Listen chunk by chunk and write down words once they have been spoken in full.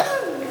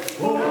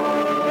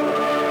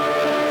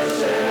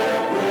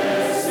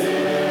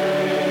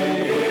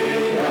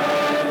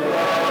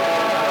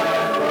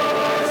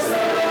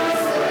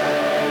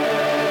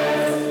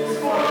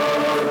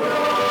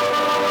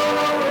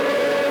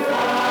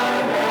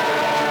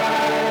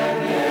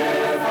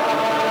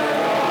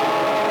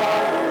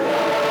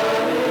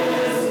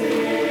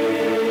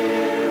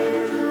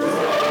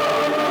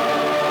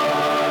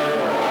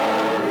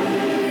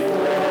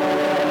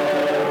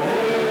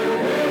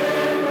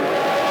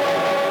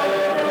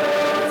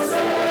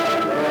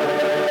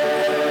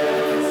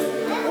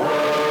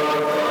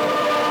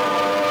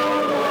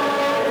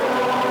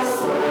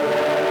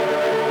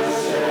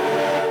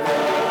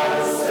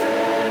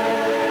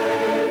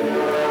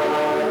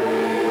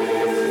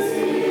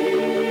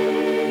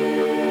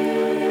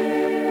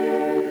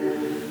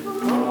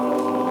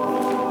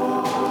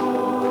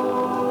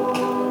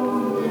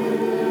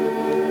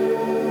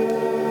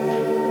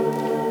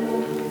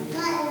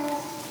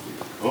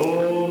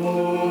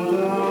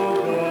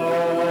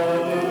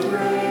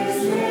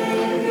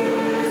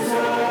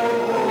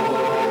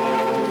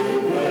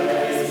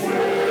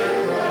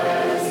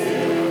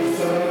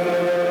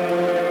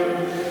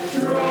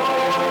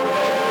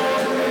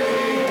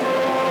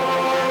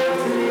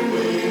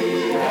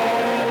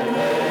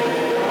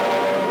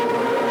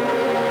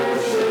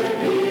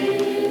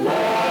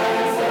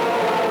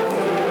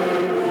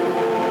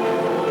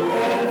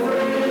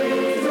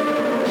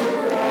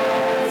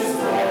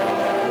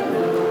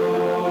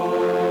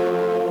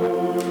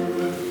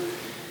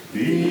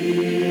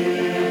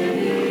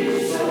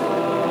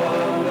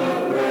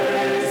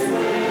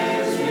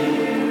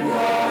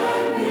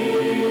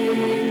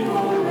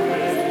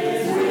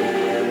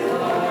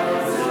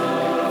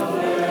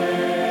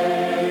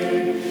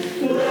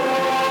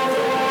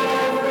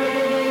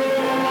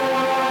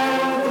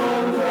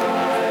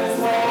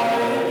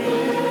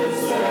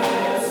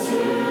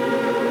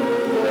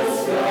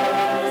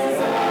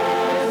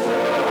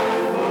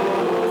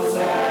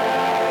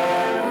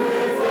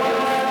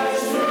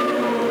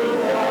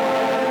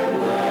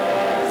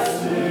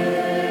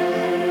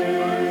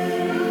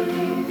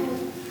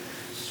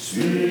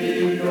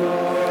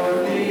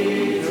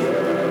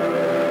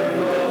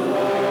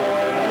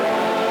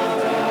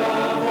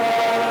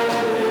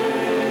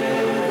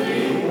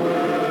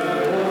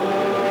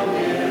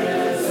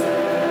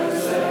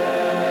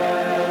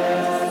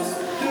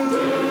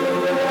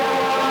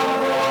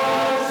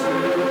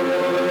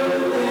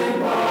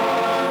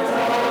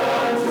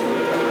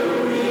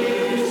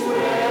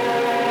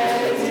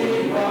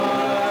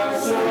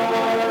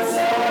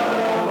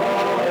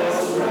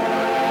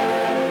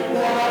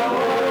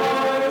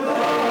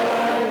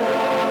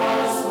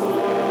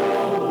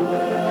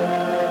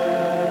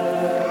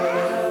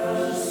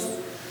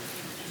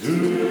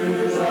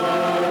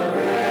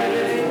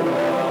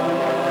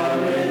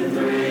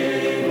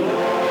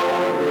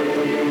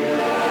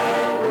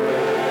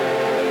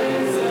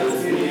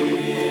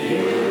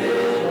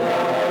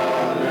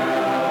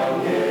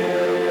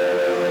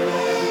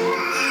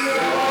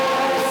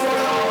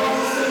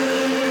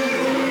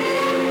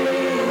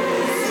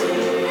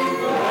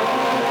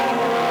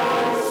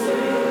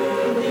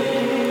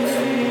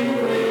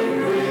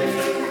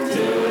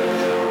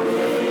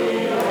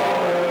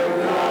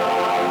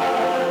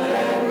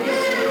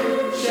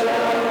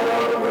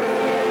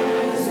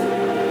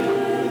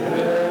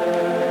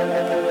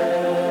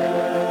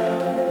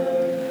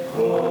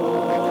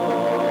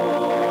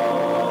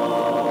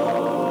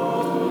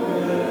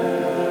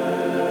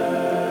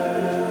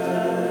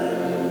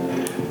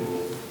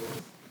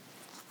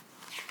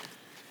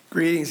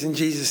Greetings in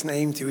Jesus'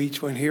 name to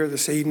each one here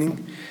this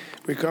evening.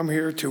 We come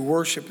here to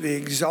worship the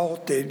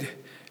exalted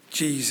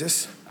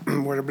Jesus.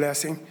 What a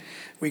blessing.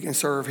 We can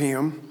serve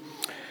him.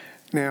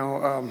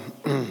 Now,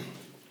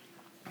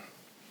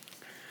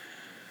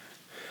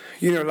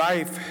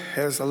 life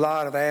has a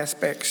lot of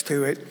aspects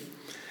to it.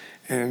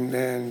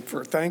 And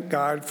thank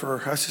God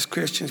for us as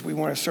Christians, we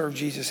want to serve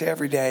Jesus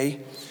every day.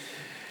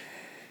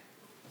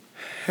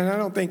 And I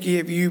don't think any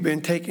of you have been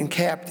taken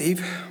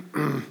captive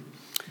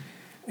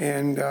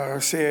and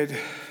said,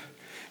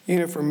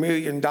 for $1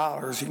 million,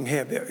 you can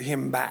have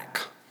him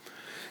back.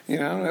 I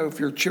don't know if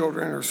your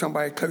children or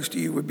somebody close to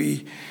you would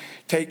be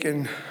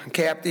taken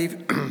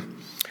captive. And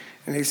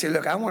they say,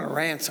 look, I want a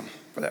ransom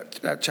for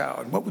that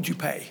child. What would you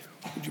pay?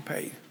 What would you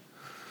pay?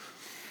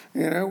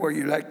 Where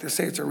you like to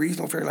say it's a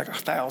reasonable figure, like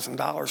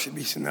 $1,000 should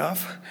be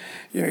enough.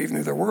 Even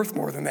though they're worth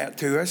more than that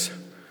to us.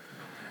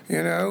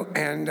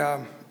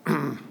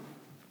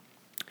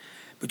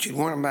 But you'd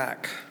want them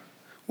back.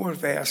 What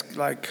if they ask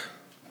like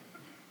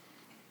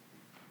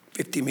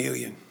 $50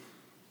 million?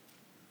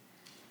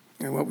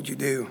 And what would you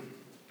do?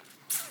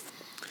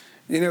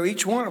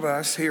 Each one of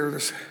us here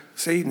this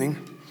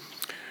evening,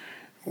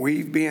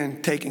 we've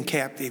been taken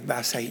captive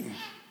by Satan.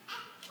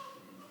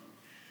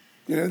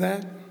 You know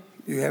that?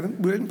 We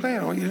didn't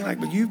plan on it,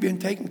 but you've been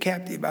taken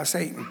captive by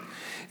Satan.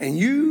 And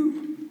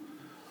you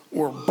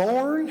were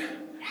born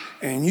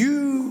and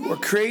you were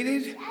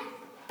created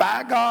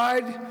by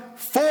God,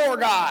 for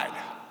God.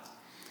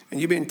 And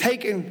you've been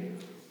taken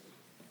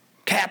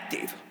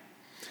captive.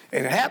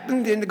 And it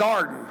happened in the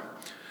garden.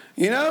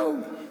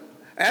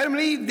 Adam and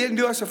Eve didn't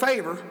do us a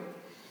favor,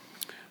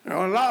 in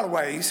a lot of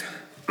ways.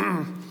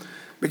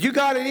 But you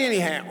got it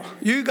anyhow.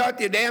 You got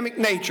the Adamic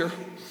nature.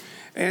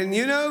 And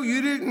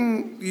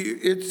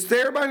it's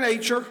there by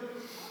nature.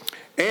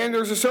 And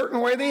there's a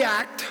certain way they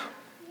act.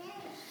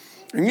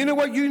 And you know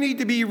what? You need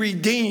to be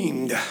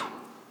redeemed.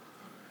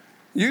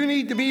 You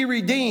need to be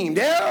redeemed.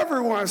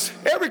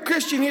 Every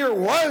Christian here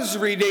was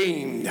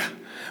redeemed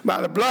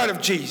by the blood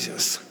of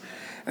Jesus.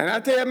 And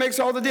I tell you, that makes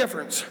all the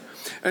difference.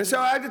 And so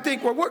I had to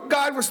think, what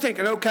God was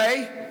thinking,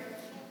 okay,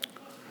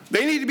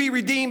 they need to be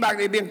redeemed by,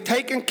 they've been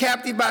taken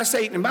captive by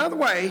Satan. And by the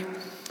way,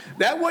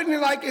 that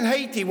wasn't like in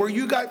Haiti where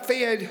you got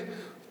fed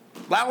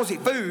lousy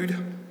food.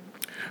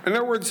 In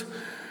other words,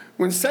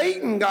 when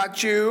Satan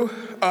got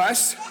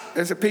us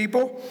as a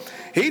people,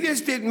 he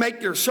just didn't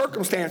make your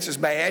circumstances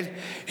bad.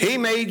 He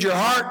made your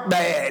heart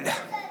bad.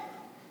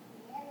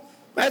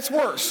 That's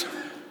worse.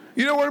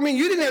 You know what I mean?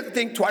 You didn't have to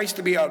think twice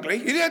to be ugly.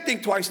 You didn't have to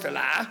think twice to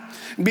lie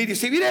and be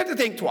deceived. You didn't have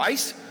to think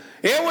twice.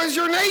 It was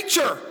your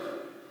nature.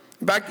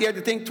 In fact, you had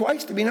to think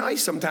twice to be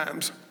nice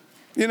sometimes.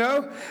 And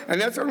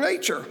that's our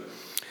nature.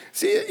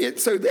 See,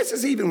 so this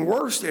is even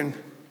worse than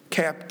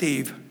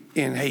captive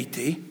in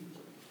Haiti.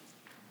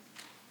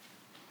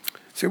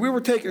 So we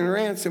were taken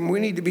ransom. We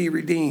need to be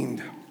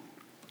redeemed.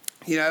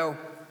 In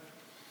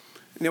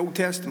the Old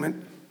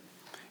Testament,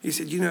 he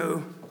said,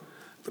 the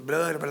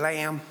blood of a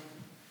lamb,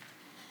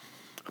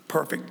 a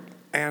perfect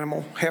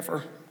animal,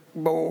 heifer,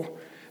 bull,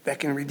 that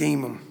can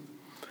redeem them.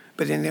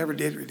 But it never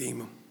did redeem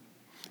them.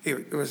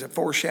 It was a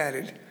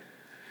foreshadowed.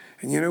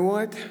 And you know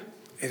what?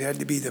 It had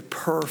to be the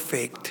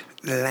perfect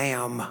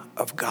Lamb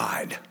of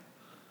God.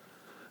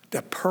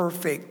 The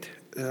perfect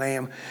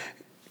Lamb.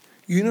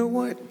 You know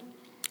what?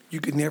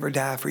 You could never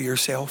die for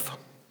yourself.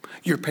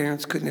 Your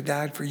parents couldn't have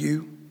died for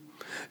you.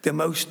 The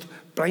most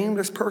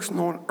blameless person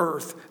on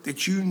earth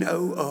that you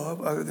know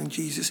of, other than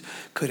Jesus,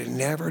 could have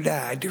never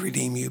died to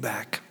redeem you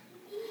back.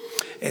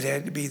 It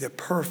had to be the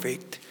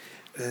perfect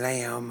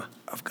Lamb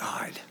of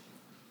God.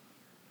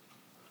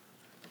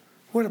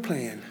 What a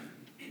plan.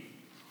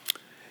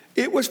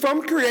 It was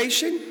from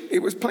creation. It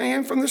was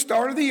planned from the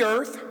start of the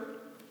earth.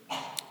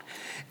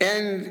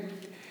 And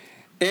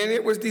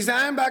it was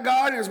designed by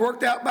God and it was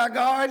worked out by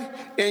God.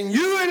 And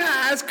you and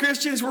I as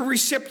Christians were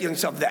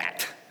recipients of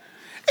that.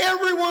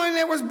 Everyone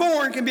that was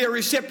born can be a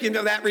recipient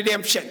of that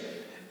redemption.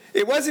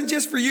 It wasn't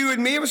just for you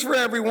and me, it was for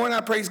everyone. I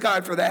praise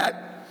God for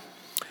that.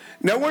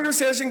 No wonder it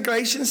says in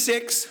Galatians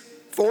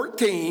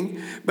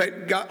 6:14,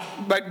 but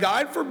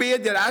God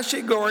forbid that I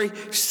should glory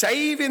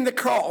save in the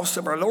cross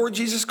of our Lord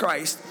Jesus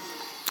Christ,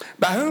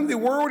 by whom the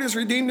world is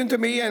redeemed unto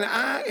me and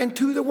I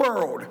unto the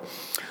world.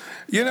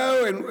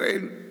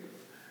 And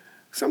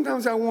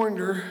sometimes I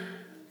wonder,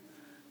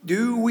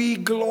 do we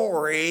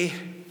glory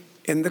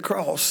in the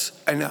cross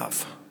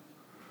enough?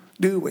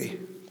 Do we?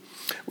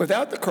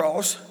 Without the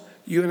cross,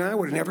 you and I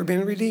would have never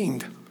been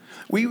redeemed.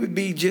 We would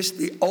be just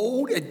the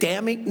old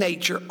Adamic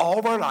nature all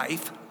of our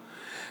life,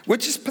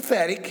 which is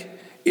pathetic.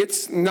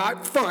 It's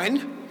not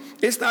fun.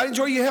 It's not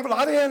enjoyable. You have a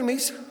lot of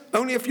enemies,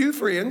 only a few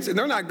friends, and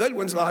they're not good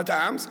ones a lot of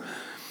times.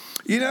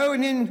 And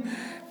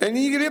then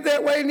you can live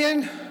that way, and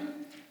then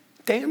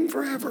damned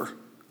forever.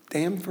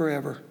 Damned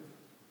forever.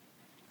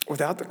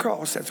 Without the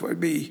cross, that's what it would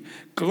be,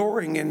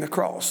 glorying in the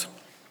cross.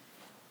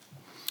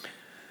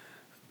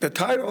 The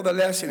title of the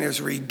lesson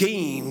is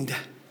Redeemed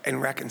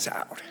and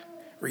Reconciled.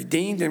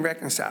 Redeemed and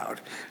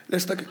Reconciled.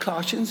 Let's look at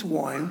Colossians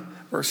 1,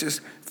 verses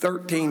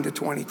 13 to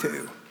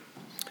 22.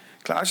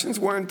 Colossians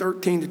 1,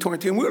 13 to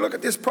 22. And we'll look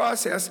at this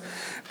process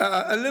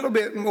a little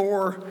bit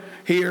more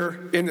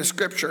here in the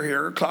scripture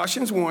here.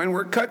 Colossians 1,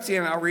 where it cuts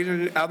in, I'll read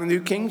it out of the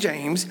New King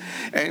James.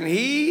 And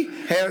he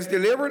has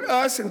delivered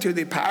us into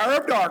the power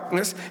of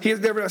darkness. He has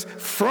delivered us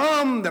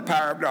from the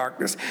power of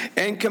darkness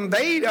and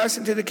conveyed us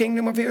into the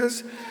kingdom of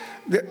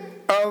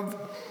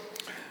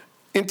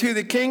into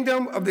the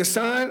kingdom of the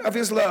Son of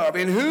his love,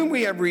 in whom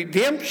we have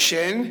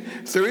redemption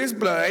through his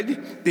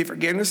blood, the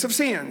forgiveness of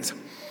sins.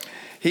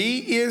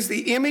 He is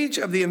the image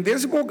of the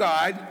invisible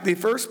God, the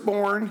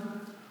firstborn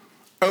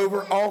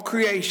over all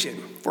creation.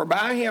 For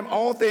by him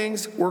all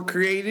things were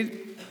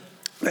created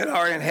that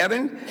are in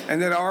heaven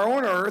and that are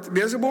on earth,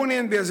 visible and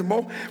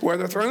invisible,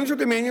 whether thrones or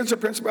dominions or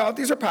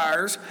principalities or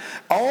powers.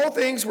 All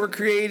things were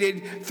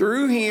created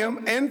through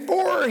him and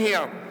for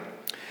him.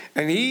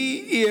 And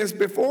he is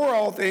before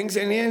all things,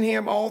 and in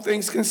him all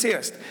things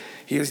consist.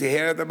 He is the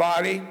head of the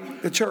body,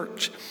 the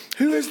church,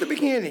 who is the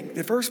beginning,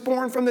 the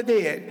firstborn from the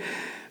dead,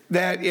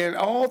 that in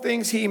all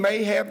things he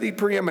may have the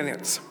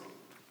preeminence.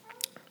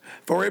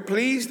 For it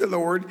pleased the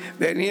Lord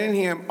that in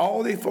him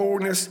all the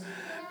fullness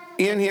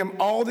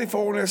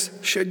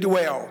should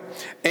dwell,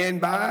 and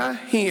by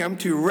him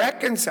to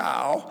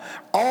reconcile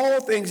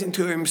all things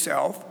unto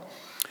himself,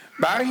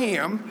 by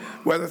him,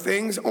 whether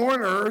things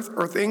on earth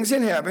or things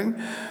in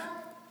heaven,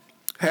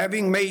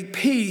 having made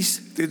peace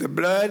through the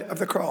blood of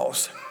the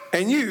cross.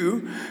 And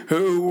you,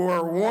 who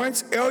were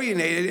once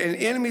alienated and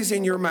enemies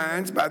in your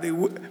minds by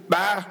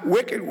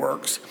wicked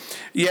works,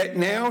 yet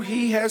now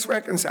he has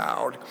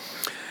reconciled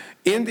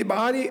in the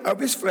body of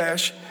his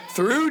flesh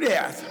through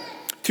death,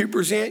 to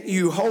present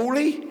you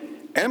holy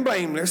and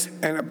blameless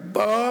and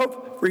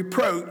above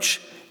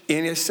reproach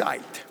in his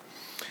sight.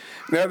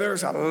 Now,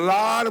 there's a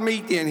lot of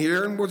meat in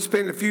here, and we'll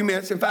spend a few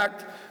minutes. In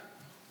fact,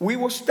 we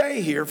will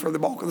stay here for the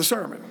bulk of the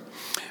sermon,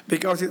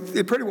 because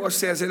it pretty well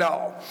says it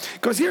all.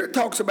 Because here it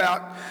talks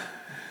about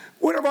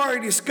what I've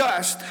already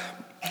discussed.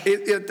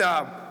 It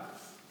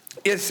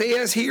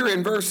says here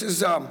in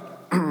verses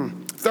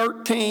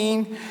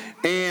 13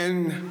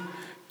 and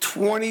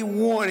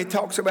 21, it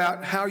talks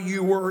about how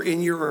you were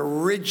in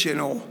your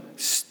original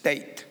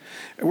state.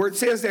 And where it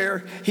says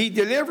there, he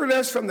delivered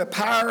us from the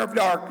power of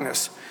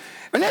darkness.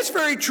 And that's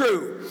very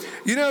true.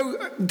 You know,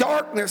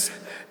 darkness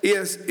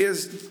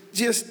is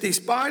just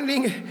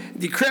desponding,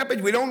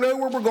 decrepit. We don't know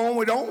where we're going.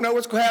 We don't know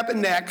what's going to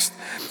happen next.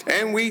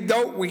 And we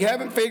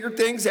haven't figured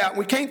things out.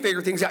 We can't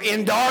figure things out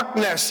in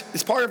darkness.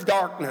 It's part of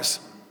darkness.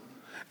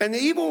 And the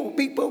evil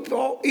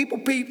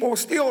people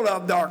still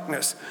love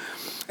darkness.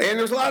 And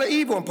there's a lot of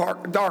evil in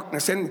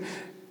darkness. And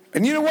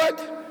you know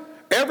what?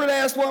 Every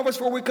last one of us,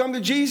 before we come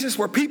to Jesus,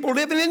 we're people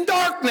living in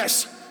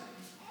darkness.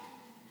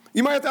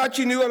 You might have thought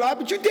you knew a lot,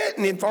 but you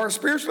didn't. And far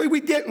spiritually, we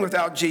didn't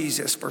without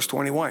Jesus. Verse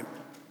 21.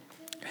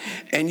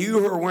 And you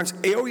who were once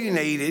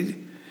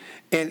alienated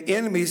and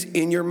enemies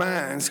in your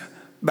minds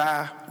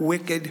by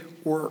wicked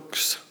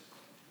works.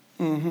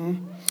 You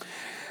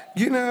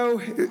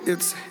know,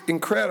 it's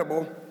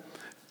incredible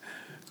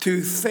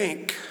to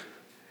think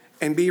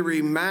and be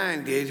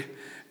reminded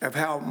of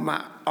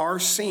how our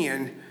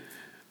sin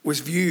was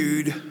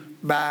viewed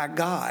by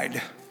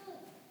God.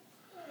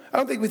 I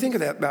don't think we think of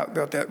that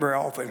about that very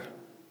often.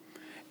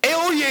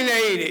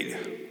 Alienated.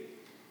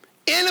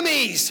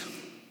 Enemies.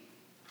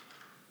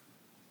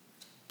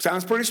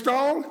 Sounds pretty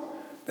strong?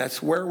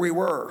 That's where we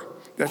were.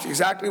 That's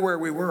exactly where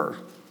we were.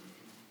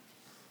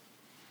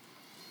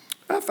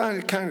 I find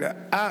it kind of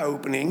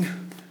eye-opening.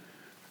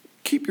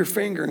 Keep your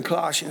finger in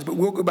Colossians, but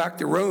we'll go back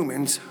to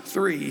Romans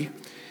 3.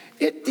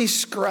 It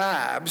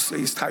describes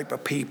these type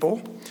of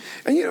people.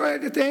 And you know what I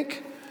had to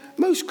think?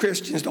 Most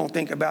Christians don't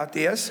think about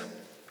this.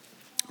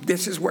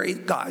 This is where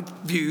God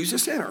views a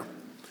sinner.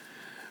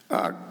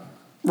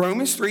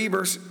 Romans 3,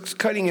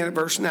 cutting in at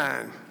verse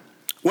 9.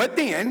 What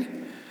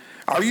then?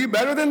 Are you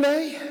better than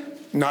they?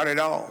 Not at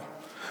all.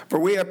 For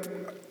we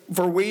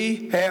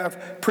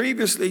have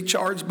previously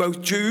charged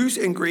both Jews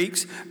and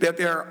Greeks that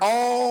they are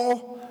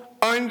all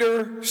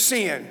under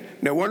sin.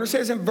 No wonder it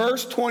says in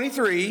verse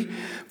 23,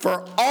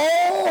 for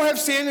all have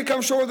sinned and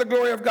come short of the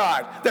glory of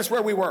God. That's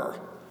where we were.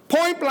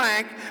 Point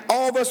blank,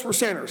 all of us were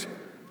sinners.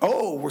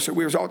 Oh, so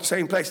we were all at the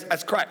same place.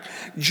 That's correct.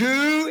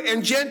 Jew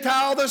and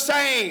Gentile the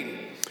same.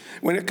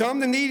 When it come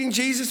to needing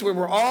Jesus, we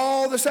were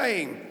all the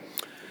same.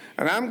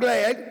 And I'm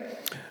glad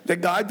that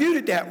God viewed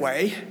it that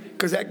way,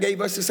 because that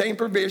gave us the same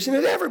provision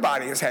that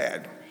everybody has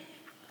had.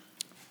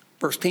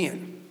 Verse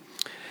 10.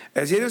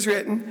 As it is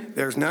written,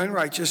 there's none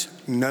righteous,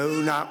 no,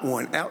 not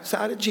one.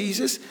 Outside of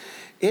Jesus,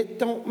 it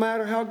don't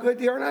matter how good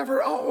they are. And I've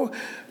heard, oh,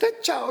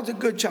 that child's a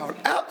good child.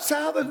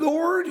 Outside of the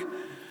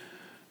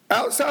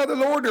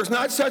Lord, there's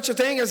not such a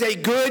thing as a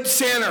good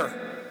sinner.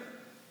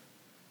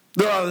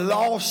 They're a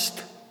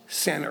lost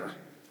sinner.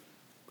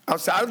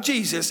 Outside of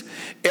Jesus,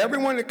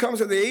 everyone that comes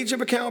to the age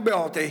of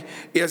accountability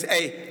is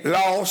a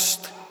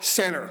lost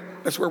sinner.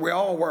 That's where we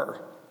all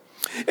were.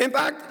 In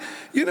fact,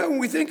 you know, when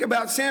we think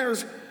about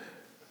sinners,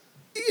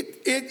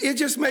 it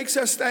just makes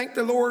us thank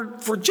the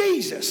Lord for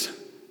Jesus.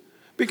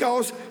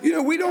 Because,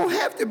 we don't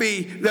have to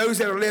be those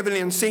that are living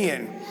in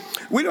sin.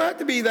 We don't have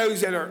to be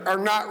those that are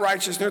not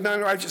righteous, they're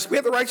not righteous. We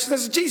have the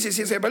righteousness of Jesus.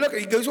 He said, but look,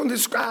 he goes on to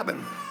describe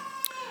him.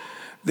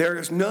 There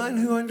is none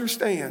who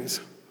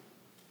understands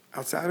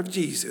outside of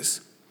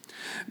Jesus.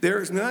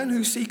 There is none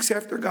who seeks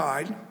after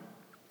God.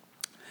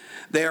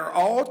 They are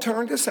all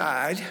turned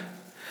aside.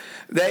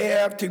 They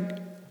have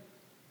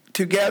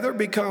together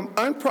become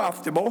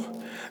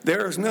unprofitable.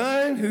 There is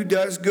none who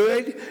does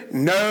good,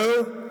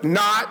 no,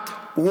 not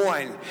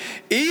one.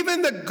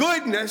 Even the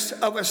goodness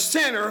of a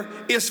sinner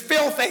is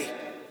filthy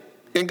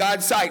in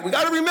God's sight. We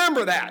got to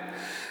remember that.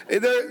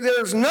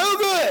 There's no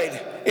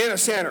good in a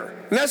sinner.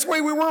 And that's the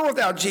way we were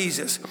without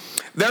Jesus.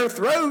 Their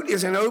throat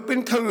is an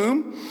open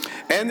tomb,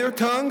 and their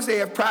tongues, they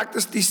have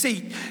practiced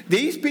deceit.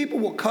 These people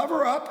will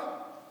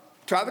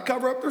try to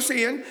cover up their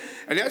sin.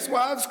 And that's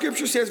why the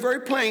scripture says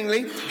very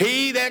plainly,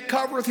 he that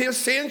covereth his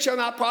sin shall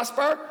not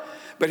prosper,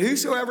 but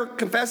whosoever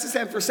confesseth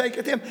and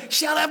forsaketh him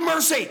shall have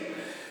mercy.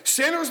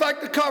 Sinners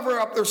like to cover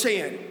up their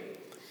sin.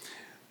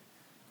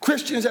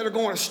 Christians that are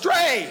going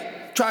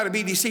astray try to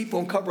be deceitful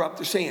and cover up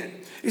their sin.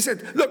 He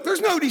said, look, there's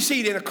no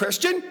deceit in a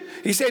Christian.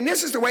 He said,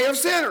 this is the way of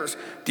sinners.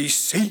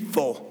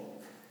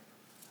 Deceitful.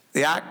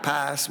 They act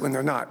pious when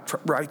they're not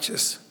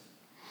righteous.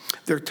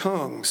 Their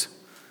tongues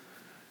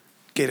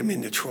get them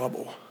into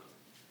trouble.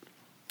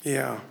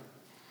 Yeah.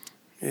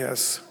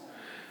 Yes.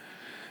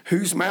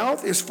 Whose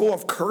mouth is full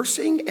of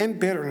cursing and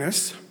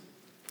bitterness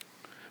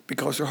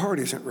because their heart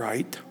isn't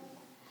right.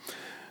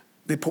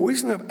 The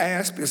poison of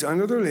asp is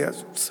under their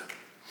lips.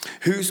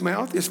 Whose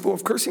mouth is full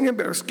of cursing and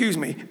bitterness,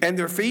 and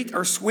their feet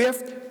are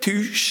swift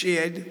to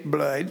shed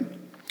blood.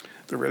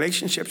 Their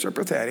relationships are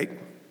pathetic.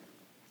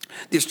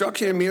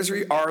 Destruction and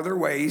misery are their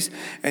ways,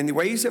 and the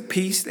ways of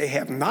peace they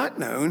have not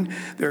known.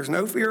 There's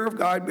no fear of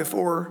God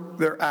before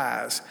their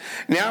eyes.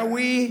 Now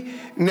we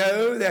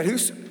know that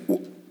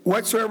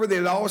whatsoever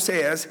the law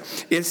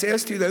says, it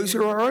says to those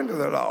who are under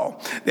the law,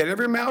 that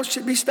every mouth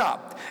should be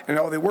stopped, and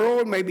all the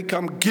world may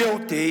become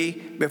guilty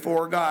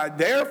before God.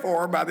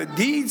 Therefore, by the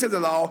deeds of the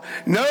law,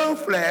 no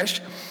flesh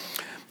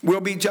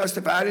will be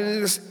justified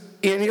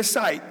in his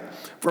sight.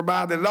 For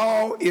by the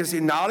law is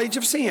the knowledge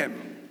of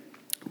sin.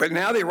 But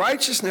now the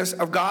righteousness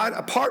of God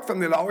apart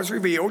from the law is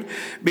revealed,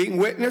 being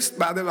witnessed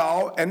by the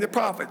law and the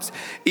prophets.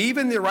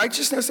 Even the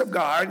righteousness of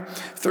God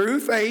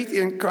through faith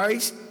in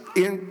Christ,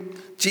 in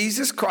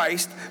Jesus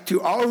Christ,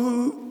 to all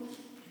who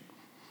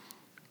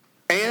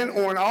and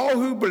on all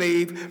who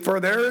believe,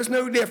 for there is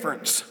no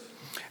difference.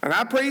 And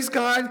I praise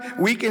God,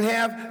 we can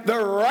have the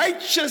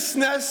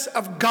righteousness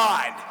of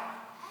God.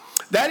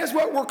 That is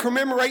what we're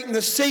commemorating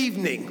this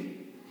evening.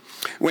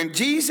 When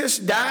Jesus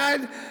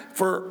died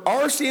for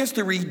our sins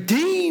to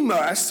redeem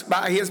us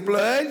by his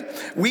blood,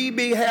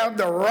 we have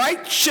the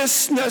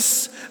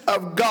righteousness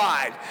of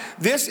God.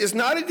 This is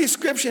not a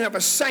description of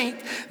a saint.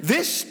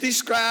 This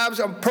describes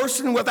a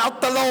person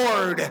without the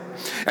Lord.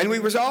 And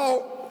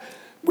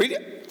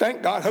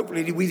thank God,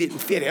 hopefully we didn't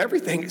fit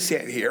everything that's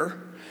said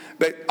here.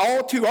 But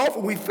all too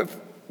often we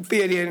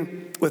fit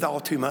in with all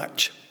too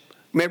much.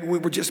 Maybe we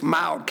were just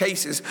mild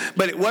cases,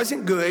 but it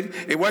wasn't good,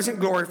 it wasn't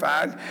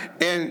glorified,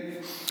 and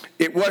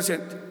it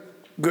wasn't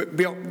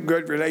built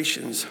good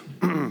relations.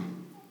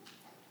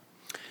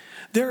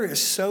 There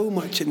is so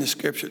much in the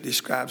scripture that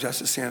describes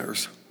us as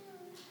sinners.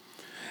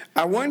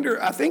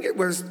 I think it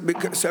was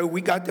so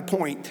we got the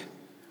point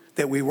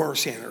that we were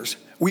sinners.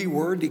 We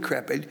were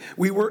decrepit.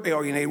 We were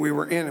alienated. We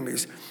were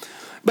enemies.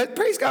 But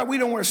praise God, we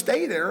don't want to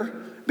stay there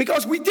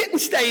because we didn't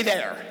stay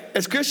there.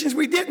 As Christians,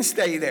 we didn't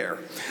stay there.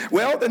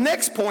 Well, the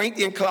next point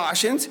in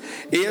Colossians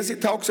is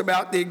it talks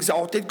about the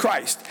exalted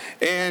Christ.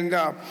 And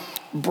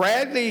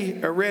Bradley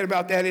read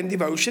about that in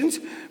devotions,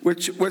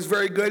 which was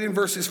very good in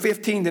verses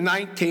 15 to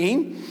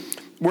 19,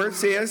 where it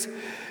says,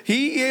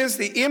 he is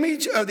the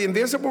image of the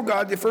invisible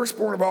God, the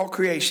firstborn of all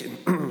creation.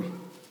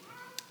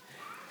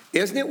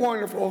 Isn't it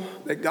wonderful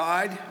that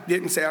God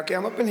didn't say, okay,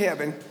 I'm up in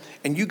heaven,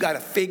 and you got to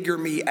figure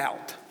me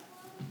out.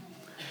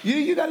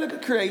 You got to look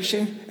at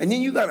creation, and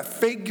then you got to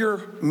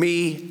figure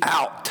me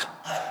out.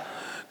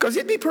 Because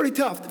it'd be pretty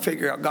tough to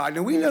figure out God.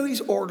 Now, we know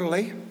he's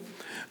orderly.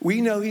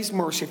 We know he's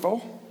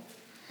merciful.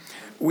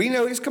 We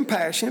know he's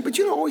compassionate, but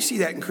you don't always see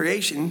that in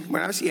creation.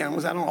 When I see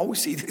animals, I don't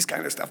always see this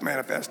kind of stuff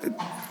manifested.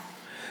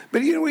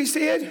 But you know what he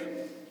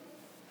said?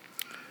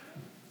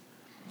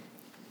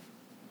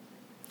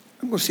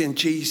 I'm going to send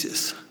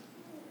Jesus.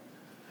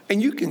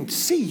 And you can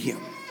see him.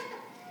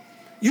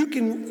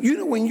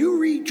 When you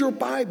read your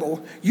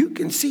Bible, you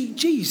can see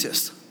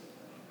Jesus.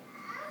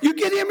 You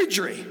get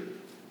imagery,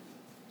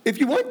 if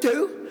you want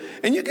to.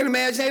 And you can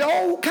imagine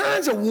all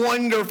kinds of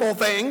wonderful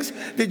things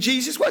that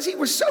Jesus was. He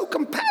was so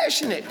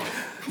compassionate,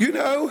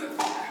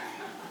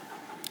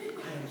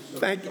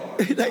 Thank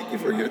you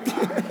for your.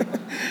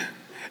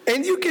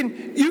 And you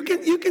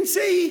can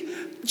see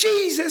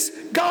Jesus,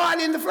 God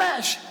in the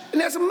flesh.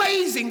 And that's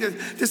amazing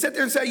to sit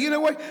there and say, you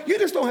know what? You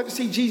just don't have to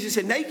see Jesus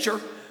in nature.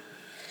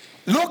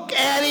 Look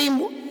at him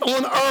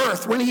on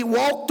earth when he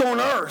walked on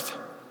earth.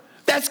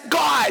 That's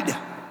God.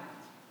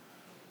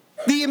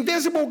 the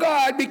invisible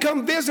God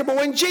become visible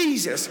in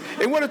Jesus.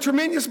 And what a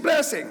tremendous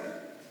blessing.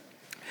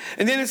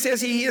 And then it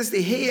says he is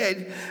the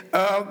head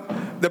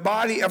of the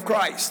body of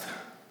Christ.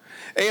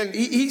 And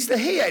he's the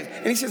head.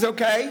 And he says,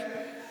 okay,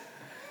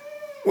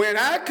 when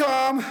I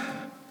come,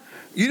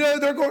 you know,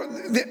 they're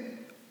going,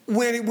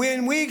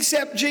 when we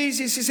accept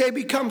Jesus, he said he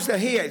becomes the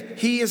head.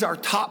 He is our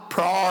top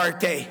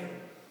priority.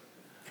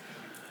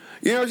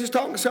 You know, I was just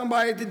talking to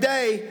somebody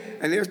today,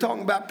 and they were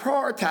talking about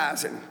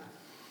prioritizing.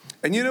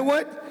 And you know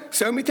what?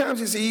 So many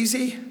times it's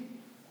easy.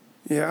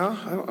 Yeah,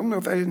 I don't know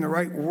if that isn't the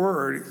right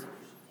word.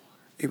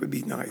 It would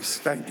be nice.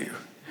 Thank you.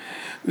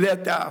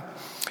 That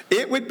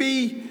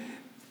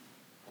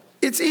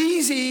it's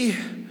easy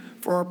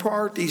for our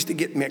priorities to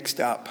get mixed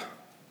up.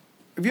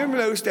 Have you ever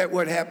noticed that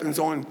what happens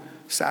on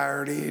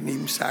Saturday and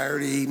even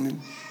Saturday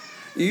evening?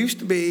 It used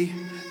to be,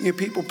 you know,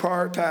 people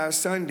prioritize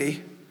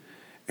Sunday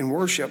and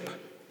worship.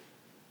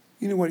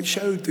 You know what? It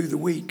showed through the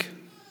week.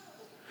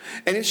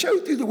 And it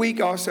showed through the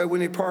week also when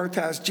they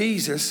prioritized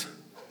Jesus,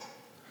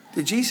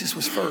 that Jesus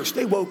was first.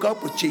 They woke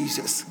up with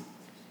Jesus.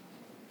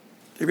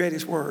 They read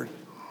his word.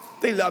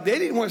 They loved it. They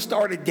didn't want to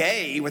start a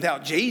day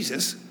without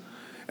Jesus.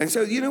 And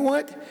so, you know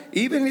what?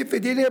 Even if they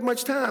didn't have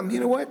much time, you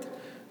know what?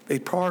 They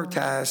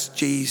prioritized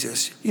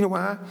Jesus. You know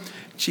why?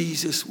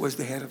 Jesus was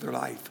the head of their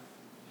life.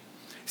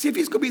 See, if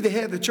he's going to be the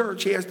head of the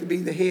church, he has to be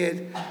the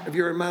head of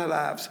your and my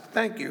lives.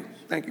 Thank you.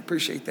 Thank you.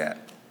 Appreciate that.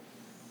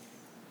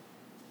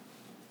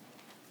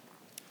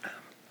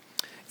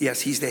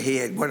 Yes, he's the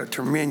head. What a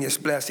tremendous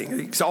blessing. An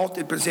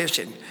exalted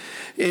position.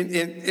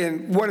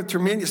 And what a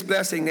tremendous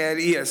blessing that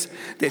is,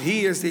 that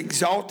he is the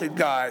exalted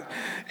God.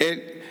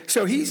 And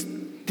so he's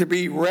to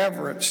be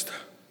reverenced.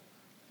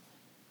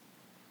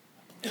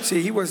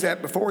 See, he was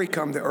that before he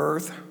come to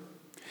earth,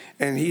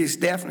 and he is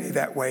definitely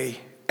that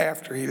way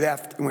after he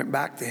left and went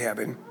back to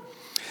heaven.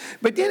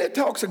 But then it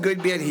talks a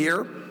good bit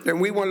here,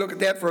 and we want to look at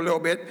that for a little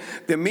bit.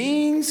 The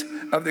means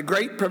of the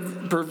great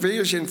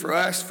provision for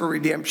us for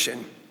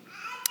redemption.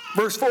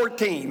 Verse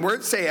 14, where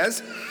it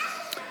says,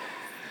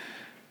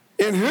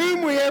 in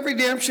whom we have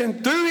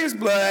redemption through his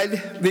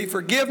blood, the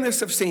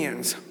forgiveness of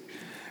sins.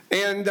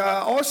 And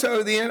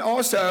also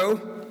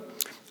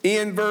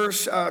in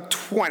verse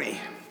 20,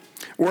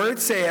 where it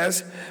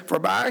says, for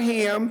by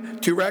him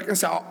to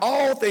reconcile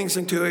all things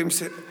unto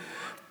himself,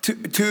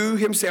 to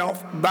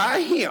himself,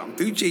 by him,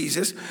 through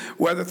Jesus,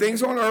 whether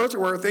things on earth or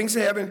whether things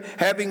in heaven,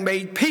 having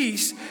made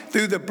peace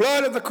through the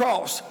blood of the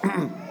cross.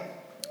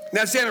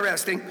 That's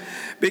interesting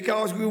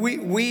because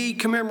we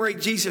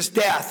commemorate Jesus'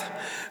 death.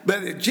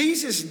 But if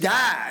Jesus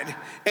died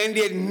and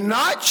did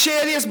not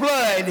shed his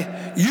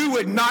blood, you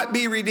would not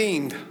be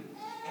redeemed.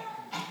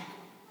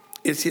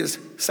 It's his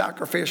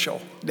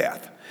sacrificial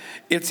death.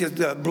 It's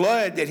the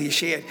blood that he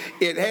shed.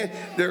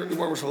 There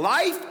was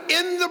life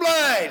in the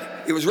blood.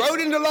 It was wrote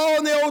in the law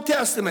in the Old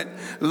Testament.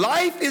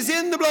 Life is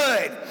in the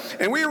blood.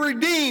 And we are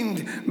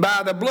redeemed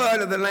by the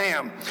blood of the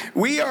Lamb.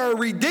 We are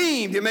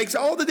redeemed. It makes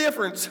all the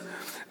difference.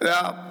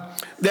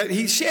 That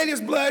he shed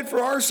his blood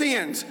for our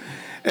sins.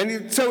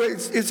 And so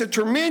it's a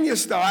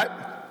tremendous thought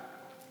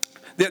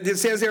that it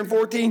says there in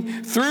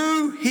 14,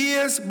 through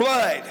his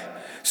blood.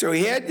 So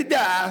he had to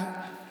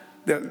die.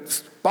 The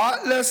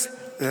spotless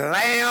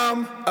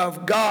Lamb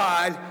of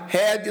God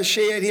had to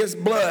shed his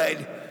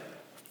blood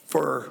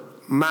for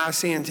my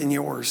sins and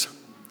yours.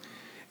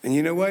 And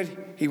you know what?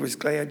 He was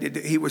glad to do.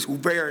 He was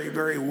very,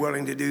 very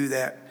willing to do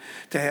that,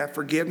 to have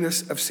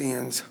forgiveness of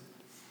sins.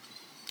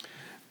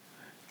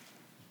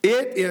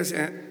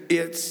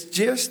 It's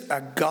just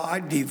a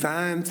God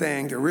divine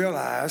thing to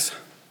realize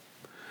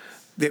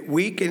that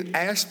we can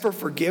ask for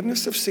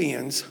forgiveness of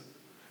sins.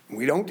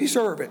 We don't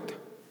deserve it.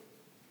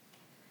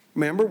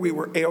 Remember, we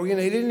were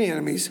alienated and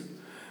enemies.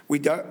 We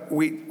deserve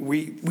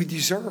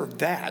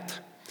that.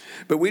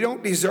 But we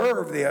don't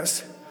deserve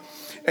this.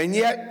 And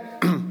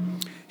yet,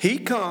 he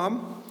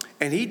come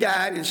and he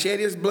died and shed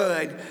his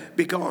blood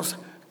because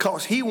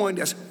he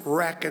wanted us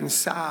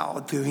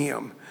reconciled to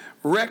him.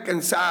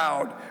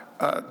 Reconciled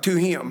to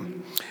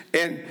him.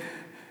 And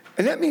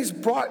that means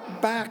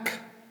brought back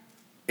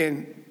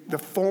in the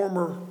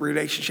former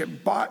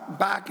relationship, brought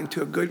back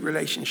into a good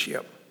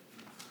relationship.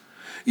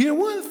 You know,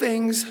 one of the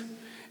things,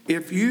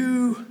 if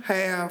you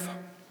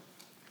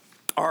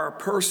are a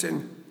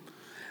person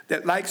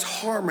that likes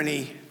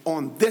harmony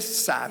on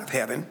this side of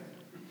heaven,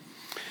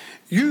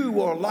 you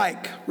will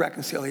like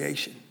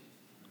reconciliation.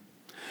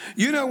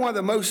 You know, one of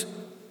the most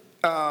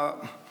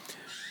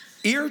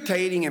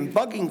irritating and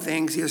bugging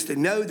things is to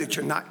know that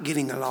you're not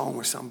getting along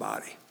with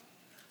somebody.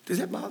 Does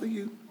that bother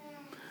you?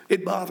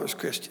 It bothers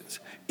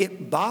Christians.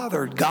 It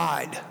bothered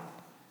God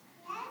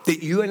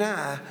that you and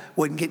I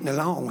wasn't getting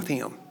along with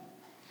him.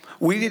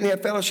 We didn't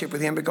have fellowship with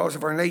him because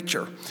of our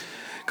nature.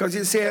 Because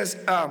it says,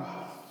 and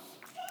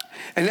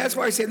that's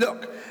why he said,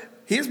 look,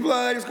 his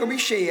blood is going to be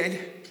shed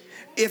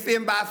if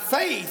in by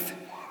faith,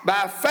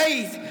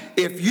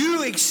 if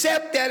you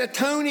accept that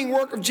atoning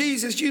work of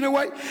Jesus, you know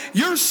what?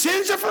 Your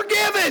sins are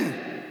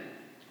forgiven.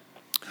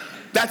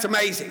 That's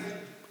amazing.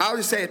 I'll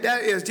just say it.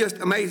 That is just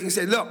amazing. He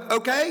said, look,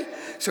 okay.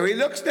 So he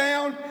looks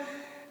down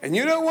And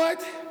you know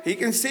what? He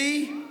can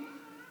see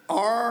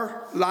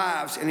our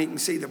lives, and he can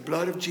see the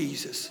blood of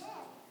Jesus.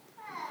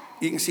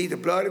 You can see the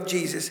blood of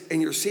Jesus,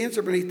 and your sins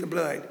are beneath the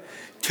blood.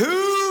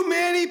 Too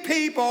many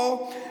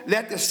people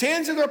let the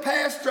sins of their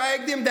past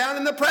drag them down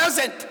in the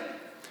present.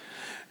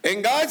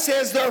 And God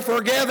says they're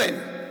forgiven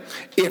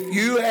if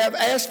you have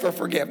asked for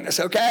forgiveness,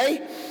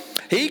 okay?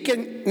 He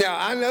can. Now,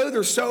 I know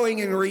there's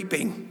sowing and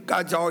reaping.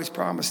 God's always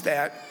promised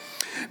that.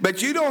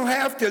 But you don't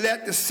have to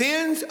let the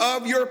sins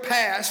of your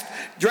past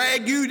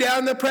drag you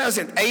down the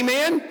present.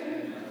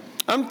 Amen?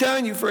 I'm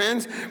telling you,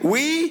 friends,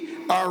 we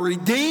are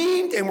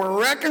redeemed and we're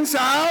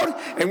reconciled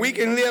and we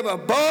can live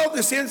above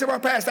the sins of our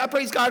past. I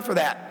praise God for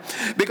that.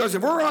 Because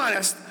if we're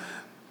honest,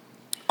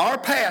 our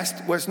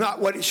past was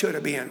not what it should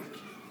have been.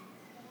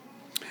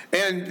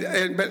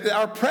 But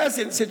our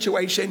present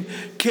situation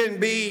can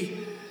be,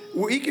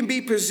 we can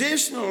be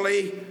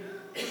positionally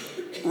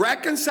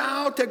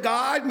reconciled to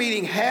God,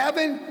 meaning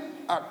having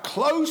a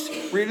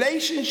close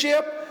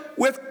relationship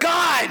with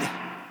God.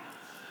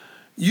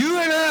 You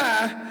and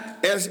I,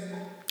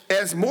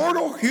 as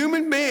mortal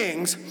human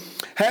beings,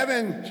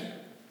 having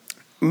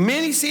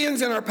many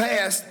sins in our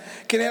past,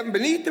 can have them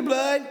beneath the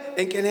blood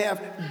and can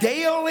have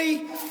daily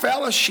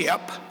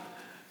fellowship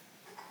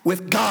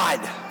with God.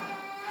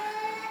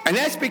 And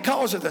that's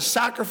because of the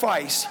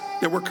sacrifice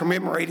that we're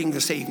commemorating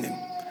this evening.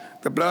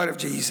 The blood of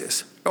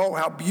Jesus. Oh,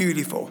 how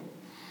beautiful.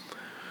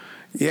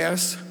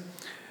 Yes,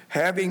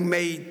 having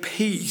made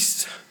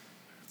peace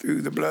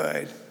through the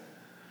blood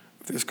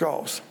of this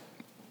cross.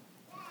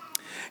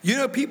 You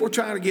know, people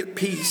trying to get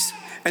peace,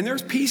 and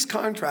there's peace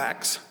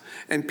contracts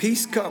and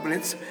peace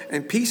covenants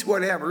and peace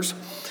whatevers.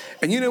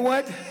 And you know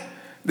what?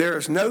 There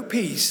is no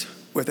peace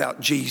without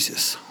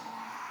Jesus.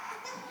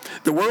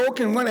 The world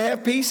can want to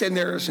have peace, and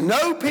there is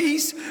no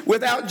peace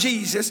without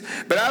Jesus.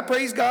 But I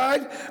praise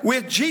God,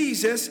 with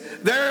Jesus,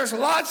 there's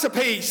lots of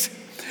peace.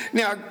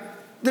 Now,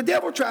 the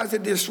devil tries to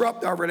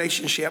disrupt our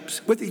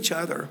relationships with each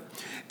other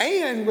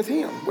and with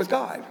him, with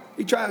God.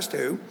 He tries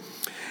to.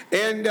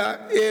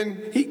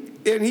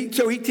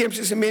 So he tempts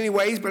us in many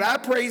ways. But I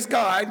praise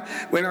God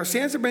when our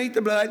sins are beneath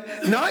the blood,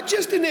 not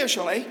just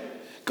initially,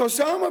 because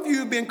some of you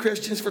have been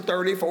Christians for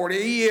 30, 40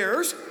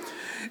 years.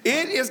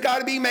 It has got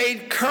to be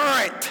made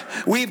current.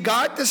 We've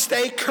got to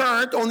stay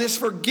current on this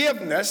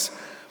forgiveness,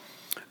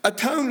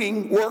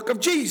 atoning work of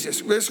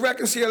Jesus. This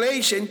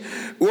reconciliation,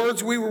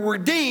 words we were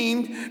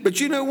redeemed, but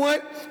you know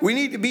what? We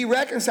need to be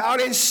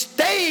reconciled and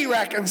stay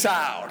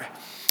reconciled.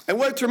 And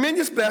what a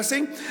tremendous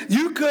blessing.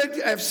 You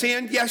could have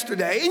sinned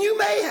yesterday, and you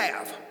may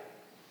have.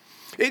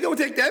 It don't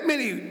take that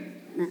many,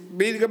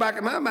 me to go back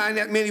in my mind,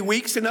 that many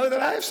weeks to know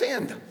that I have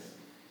sinned.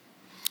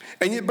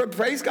 But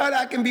praise God,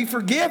 I can be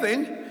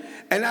forgiven,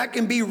 and I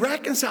can be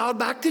reconciled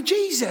back to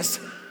Jesus.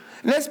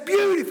 And that's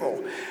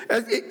beautiful.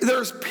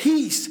 There's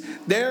peace.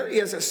 There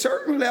is a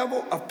certain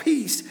level of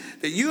peace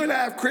that you and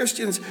I, as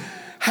Christians,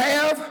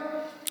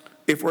 have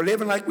if we're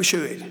living like we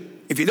should.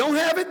 If you don't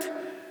have it,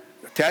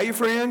 tell your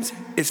friends,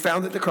 it's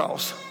found at the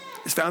cross.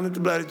 It's found at the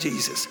blood of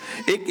Jesus.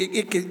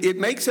 It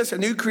makes us a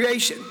new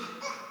creation.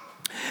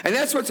 And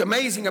that's what's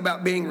amazing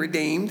about being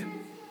redeemed.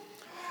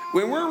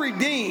 When we're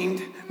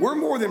redeemed, we're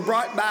more than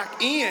brought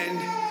back in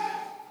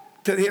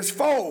to his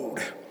fold.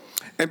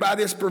 And by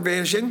this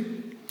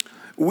provision,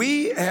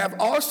 we have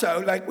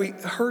also, like we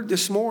heard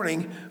this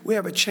morning, we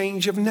have a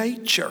change of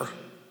nature.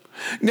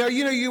 Now,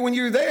 when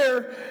you're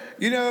there,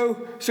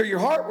 so your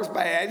heart was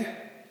bad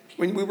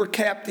when we were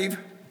captive,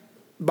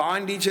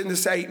 bondage into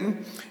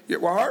Satan.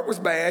 Our heart was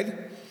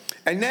bad,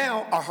 and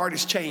now our heart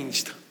has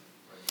changed.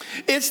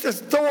 It's the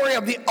story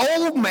of the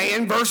old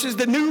man versus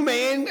the new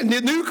man,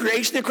 the new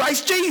creation of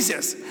Christ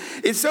Jesus.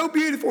 It's so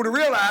beautiful to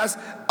realize,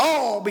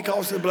 all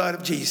because of the blood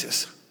of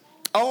Jesus.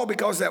 All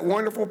because of that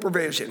wonderful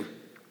provision.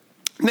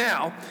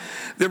 Now,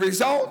 the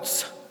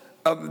results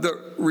of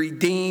the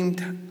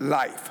redeemed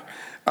life.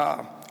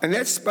 And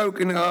that's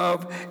spoken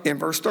of in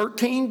verse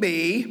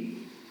 13b.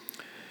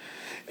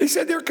 He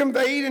said they're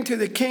conveyed into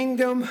the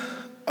kingdom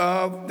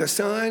of the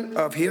Son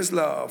of his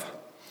love.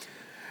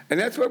 And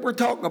that's what we're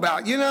talking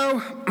about.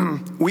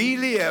 We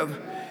live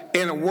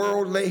in a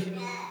worldly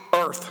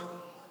earth.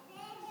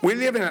 We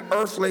live in an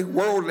earthly,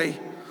 worldly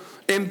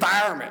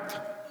environment.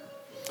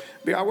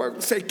 I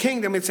wouldn't say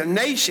kingdom, it's a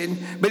nation,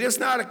 but it's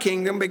not a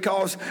kingdom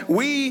because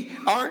we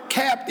aren't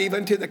captive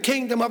into the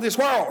kingdom of this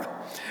world.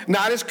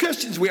 Not as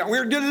Christians we are.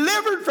 We're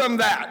delivered from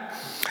that.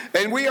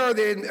 And we are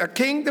a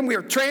kingdom, we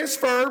are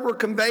transferred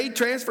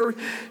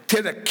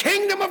to the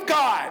kingdom of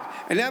God.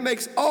 And that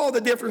makes all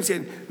the difference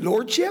in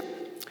lordship,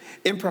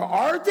 in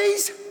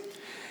priorities,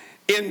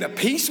 in the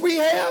peace we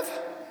have.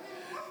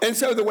 And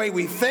so the way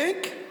we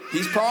think,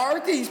 he's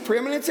priority, he's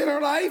preeminence in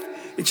our life.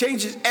 It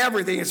changes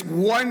everything. It's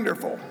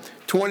wonderful.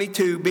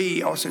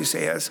 22b also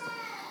says,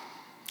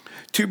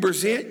 to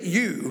present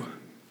you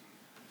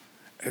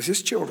as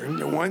his children,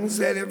 the ones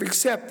that have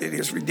accepted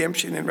his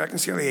redemption and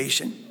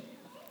reconciliation,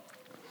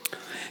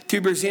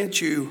 to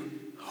present you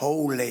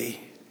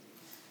holy.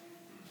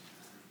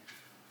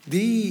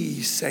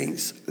 These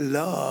saints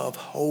love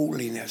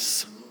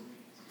holiness.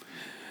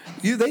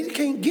 They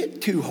can't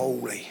get too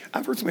holy.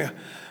 I've heard somebody,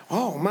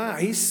 oh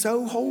my, he's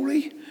so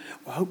holy.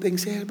 Well, I hope they can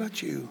say that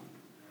about you.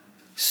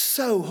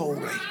 So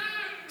holy.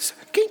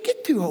 Can't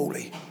get too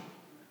holy.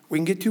 We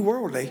can get too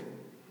worldly.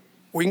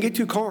 We can get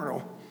too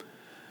carnal.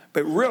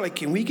 But really,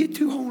 can we get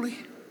too holy?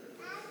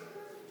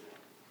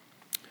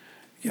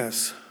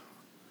 Yes.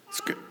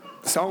 The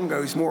song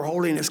goes, more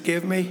holiness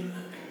give me.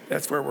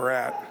 That's where we're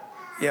at.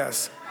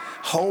 Yes.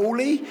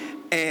 Holy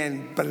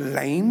and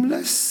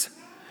blameless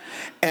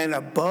and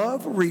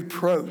above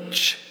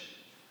reproach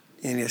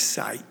in his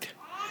sight.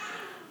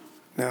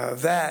 Now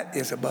that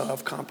is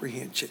above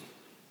comprehension.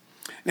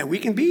 Now we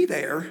can be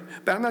there,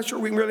 but I'm not sure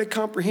we can really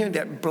comprehend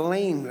that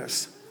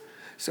blameless.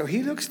 So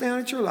he looks down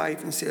at your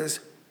life and says,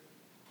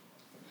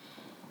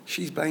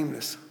 she's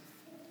blameless.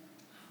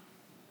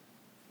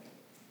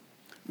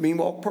 Mean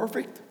walk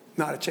perfect?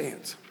 Not a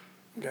chance.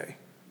 Okay.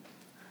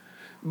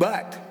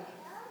 But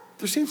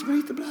their sins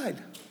beneath the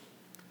blood.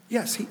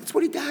 Yes, it's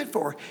what he died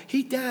for.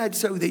 He died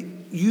so that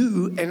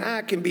you and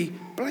I can be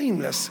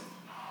blameless.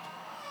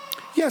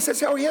 Yes, that's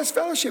how he has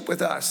fellowship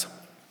with us.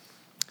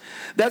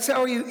 That's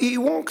how he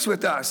walks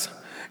with us.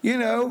 You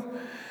know,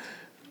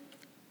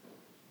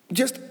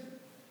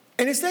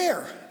 and it's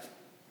there.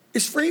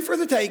 It's free for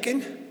the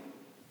taking,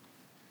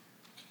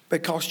 but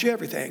it costs you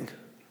everything.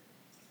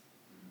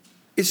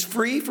 It's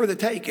free for the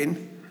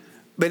taking,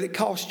 but it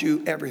costs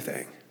you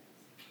everything.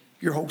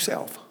 Your whole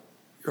self.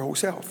 Your whole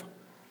self.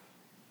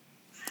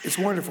 It's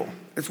wonderful.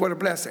 It's what a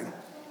blessing.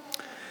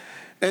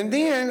 And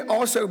then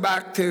also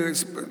back to,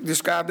 it's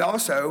described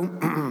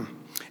also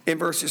in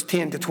verses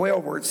 10 to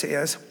 12 where it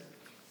says,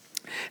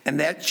 and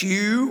that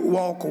you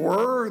walk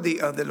worthy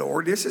of the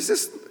Lord. This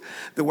is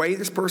the way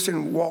this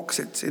person walks.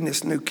 It's in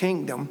this new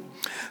kingdom.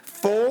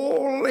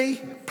 Fully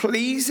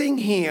pleasing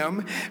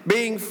him,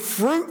 being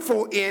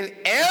fruitful in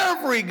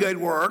every good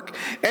work,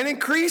 and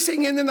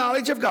increasing in the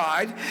knowledge of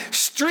God,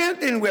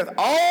 strengthened with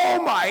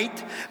all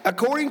might,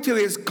 according to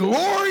his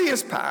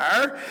glorious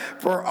power,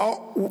 for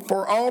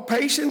all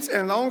patience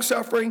and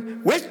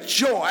long-suffering with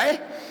joy,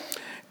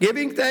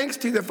 giving thanks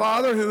to the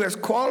Father who has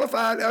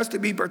qualified us to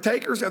be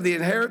partakers of the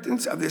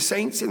inheritance of the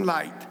saints in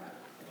light.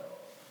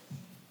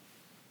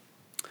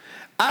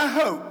 I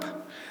hope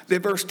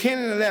that verse 10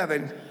 and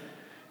 11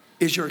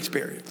 is your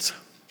experience.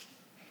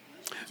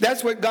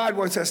 That's what God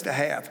wants us to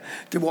have,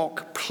 to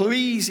walk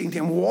pleasing to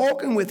him,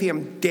 walking with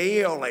him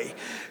daily,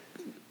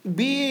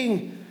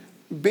 being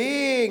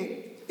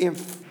in,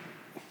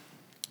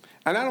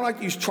 and I don't like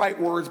to use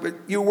trite words, but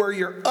where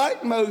your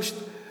utmost,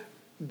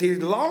 the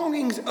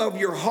longings of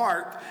your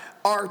heart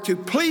are to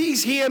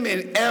please him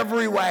in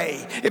every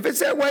way. If it's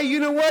that way, you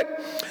know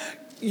what?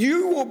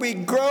 You will be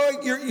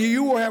growing,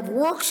 you will have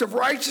works of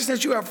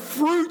righteousness. You have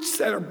fruits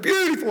that are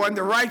beautiful in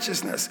the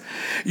righteousness.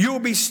 You will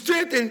be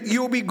strengthened.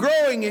 You will be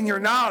growing in your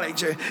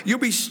knowledge. You'll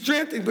be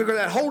strengthened because of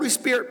that Holy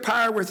Spirit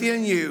power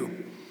within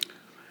you.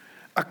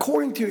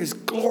 According to his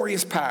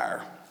glorious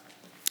power.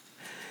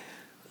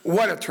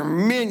 What a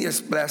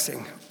tremendous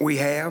blessing we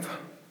have.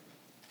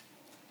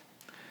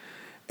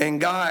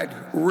 And God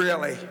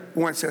really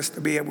wants us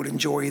to be able to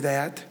enjoy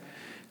that.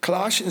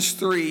 Colossians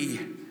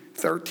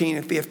 3:13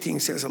 and 15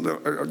 says a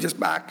little, or just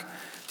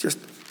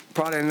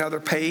probably another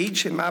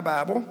page in my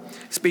Bible,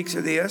 speaks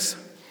of this.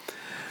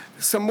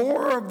 Some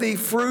more of the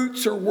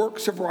fruits or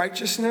works of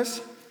righteousness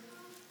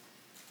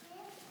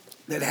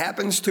that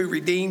happens to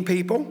redeem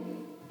people,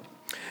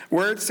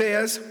 where it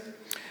says,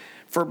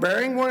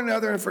 forbearing one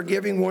another and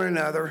forgiving one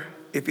another,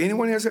 if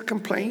anyone has a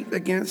complaint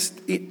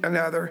against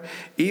another,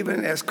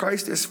 even as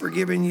Christ has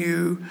forgiven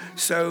you,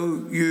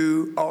 so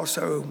you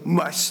also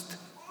must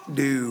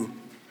do.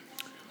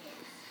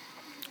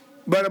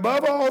 But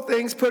above all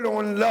things, put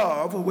on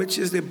love, which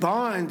is the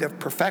bond of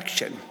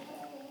perfection.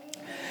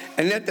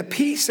 And let the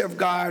peace of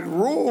God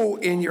rule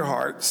in your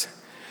hearts,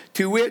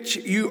 to which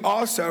you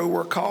also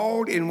were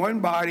called in one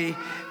body,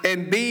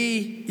 and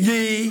be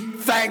ye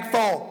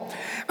thankful.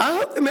 I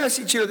hope the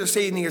message here this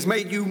evening has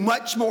made you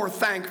much more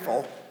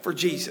thankful for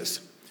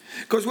Jesus.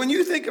 Because when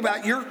you think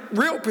about your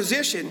real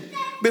position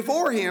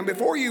before him,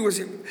 before you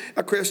was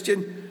a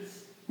Christian,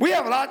 we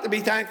have a lot to be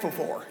thankful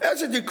for.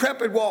 That's a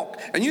decrepit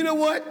walk. And you know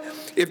what?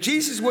 If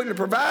Jesus wouldn't have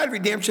provided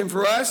redemption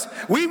for us,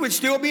 we would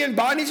still be in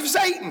bondage of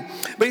Satan.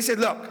 But he said,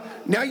 look,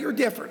 now you're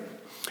different.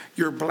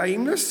 You're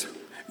blameless.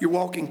 You're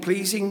walking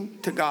pleasing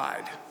to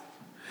God.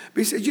 But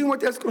he said, you know what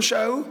that's going to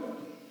show?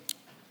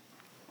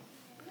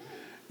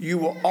 You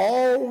will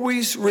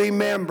always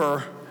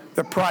remember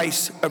the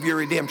price of your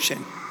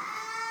redemption.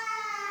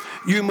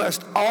 You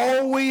must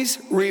always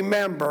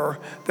remember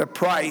the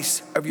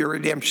price of your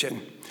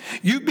redemption.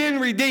 You've been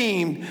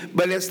redeemed,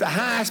 but it's the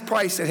highest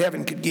price that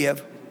heaven could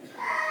give.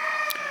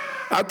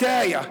 I'll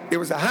tell you, it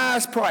was the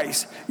highest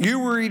price. You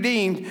were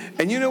redeemed,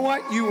 and you know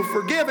what? You were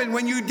forgiven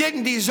when you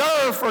didn't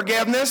deserve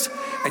forgiveness.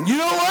 And you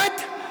know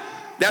what?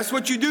 That's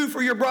what you do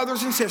for your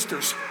brothers and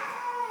sisters.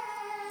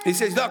 He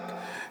says, look,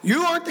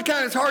 you aren't the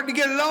kind that's hard to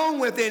get along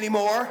with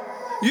anymore.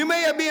 You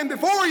may have been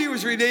before you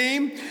was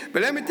redeemed,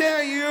 but let me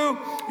tell you,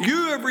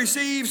 you have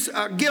received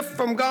a gift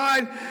from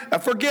God, a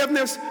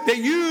forgiveness that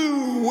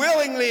you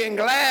willingly and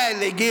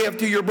gladly give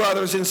to your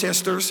brothers and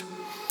sisters.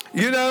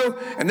 You know,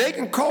 and they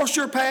can cross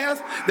your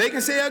path. They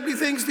can say ugly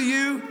things to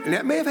you, and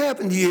that may have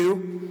happened to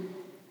you.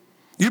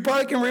 You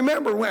probably can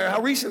remember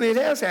how recently it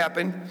has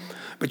happened,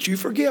 but you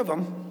forgive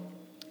them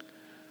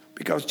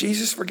because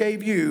Jesus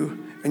forgave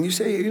you, and you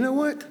say, you know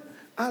what?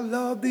 I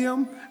love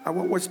them. I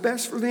want what's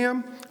best for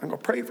them. I'm going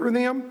to pray for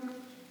them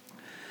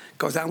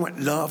because I want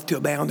love to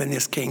abound in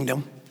this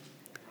kingdom.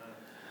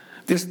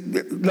 This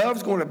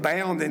love's going to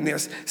abound in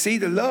this. See,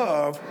 the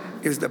love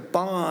is the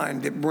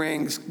bond that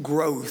brings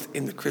growth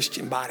in the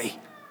Christian body.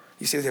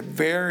 He says it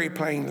very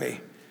plainly.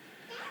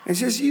 And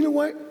he says, you know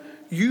what?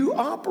 You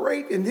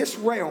operate in this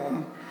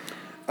realm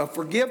of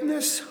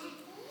forgiveness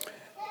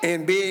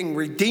and being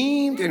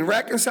redeemed and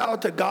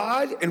reconciled to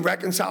God and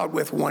reconciled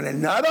with one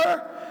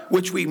another,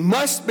 which we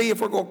must be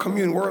if we're going to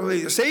commune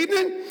worthily this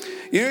evening.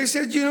 You know, he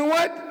said, you know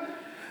what?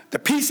 The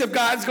peace of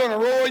God's going to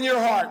roll in your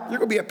heart. You're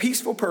going to be a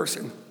peaceful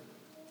person.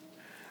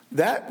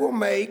 That will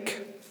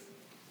make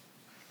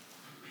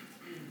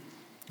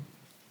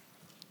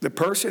the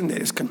person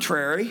that is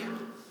contrary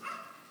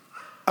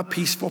a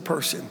peaceful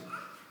person.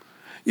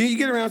 You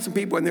get around some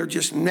people and they're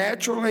just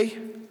naturally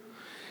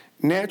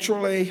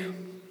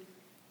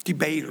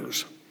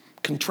debaters,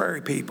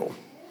 contrary people,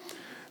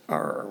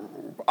 or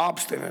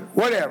obstinate,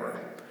 whatever.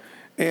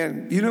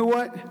 And you know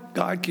what?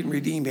 God can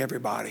redeem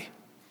everybody,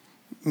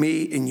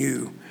 me and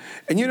you.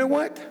 And you know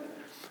what?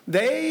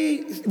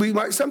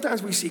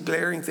 Sometimes we see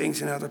glaring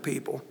things in other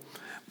people,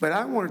 but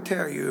I want to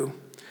tell you,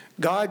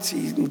 God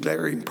sees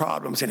glaring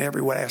problems in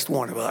every last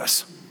one of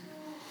us.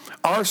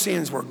 Our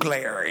sins were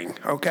glaring,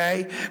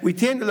 okay? We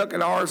tend to look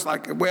at ours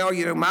like, well,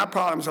 you know, my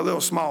problem's a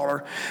little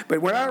smaller.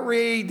 But when I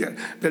read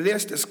the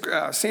list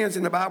of sins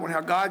in the Bible and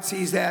how God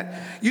sees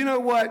that, you know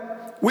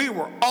what? We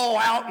were all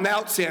out and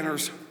out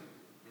sinners,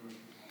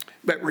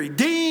 but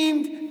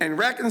redeemed and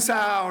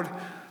reconciled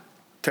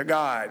to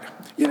God.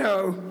 You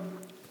know,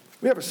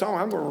 we have a song.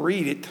 I'm going to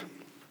read it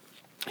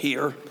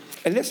here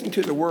and listen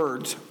to the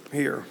words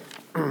here.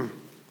 I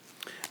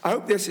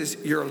hope this is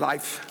your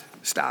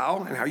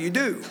lifestyle and how you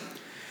do.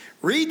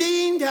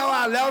 Redeemed, how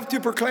I love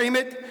to proclaim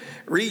it.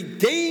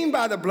 Redeemed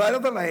by the blood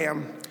of the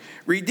Lamb.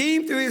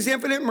 Redeemed through his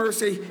infinite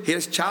mercy.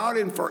 His child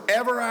and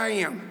forever I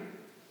am.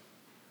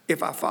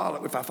 If I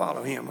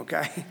follow him,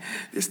 okay?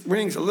 This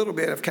rings a little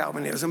bit of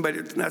Calvinism,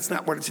 but that's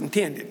not what it's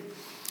intended.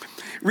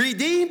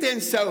 Redeemed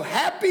and so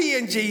happy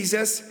in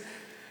Jesus.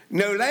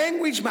 No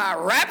language my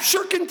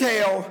rapture can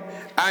tell.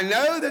 I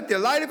know that the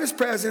light of his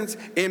presence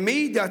in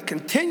me doth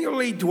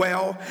continually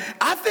dwell.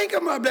 I think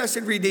of my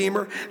blessed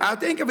Redeemer. I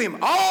think of him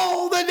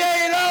all the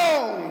day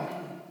long.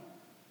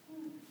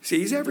 See,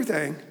 he's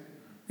everything.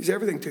 He's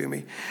everything to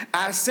me.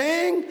 I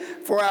sing,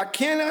 for I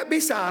cannot be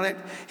silent.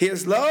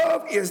 His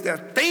love is the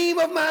theme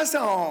of my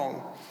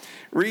song.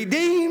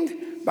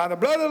 Redeemed by the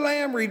blood of the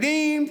Lamb,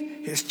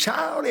 redeemed, his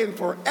child, and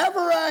forever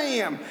I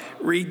am.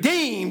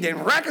 Redeemed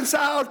and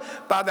reconciled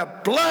by the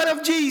blood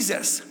of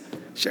Jesus.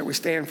 Shall we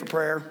stand for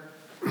prayer?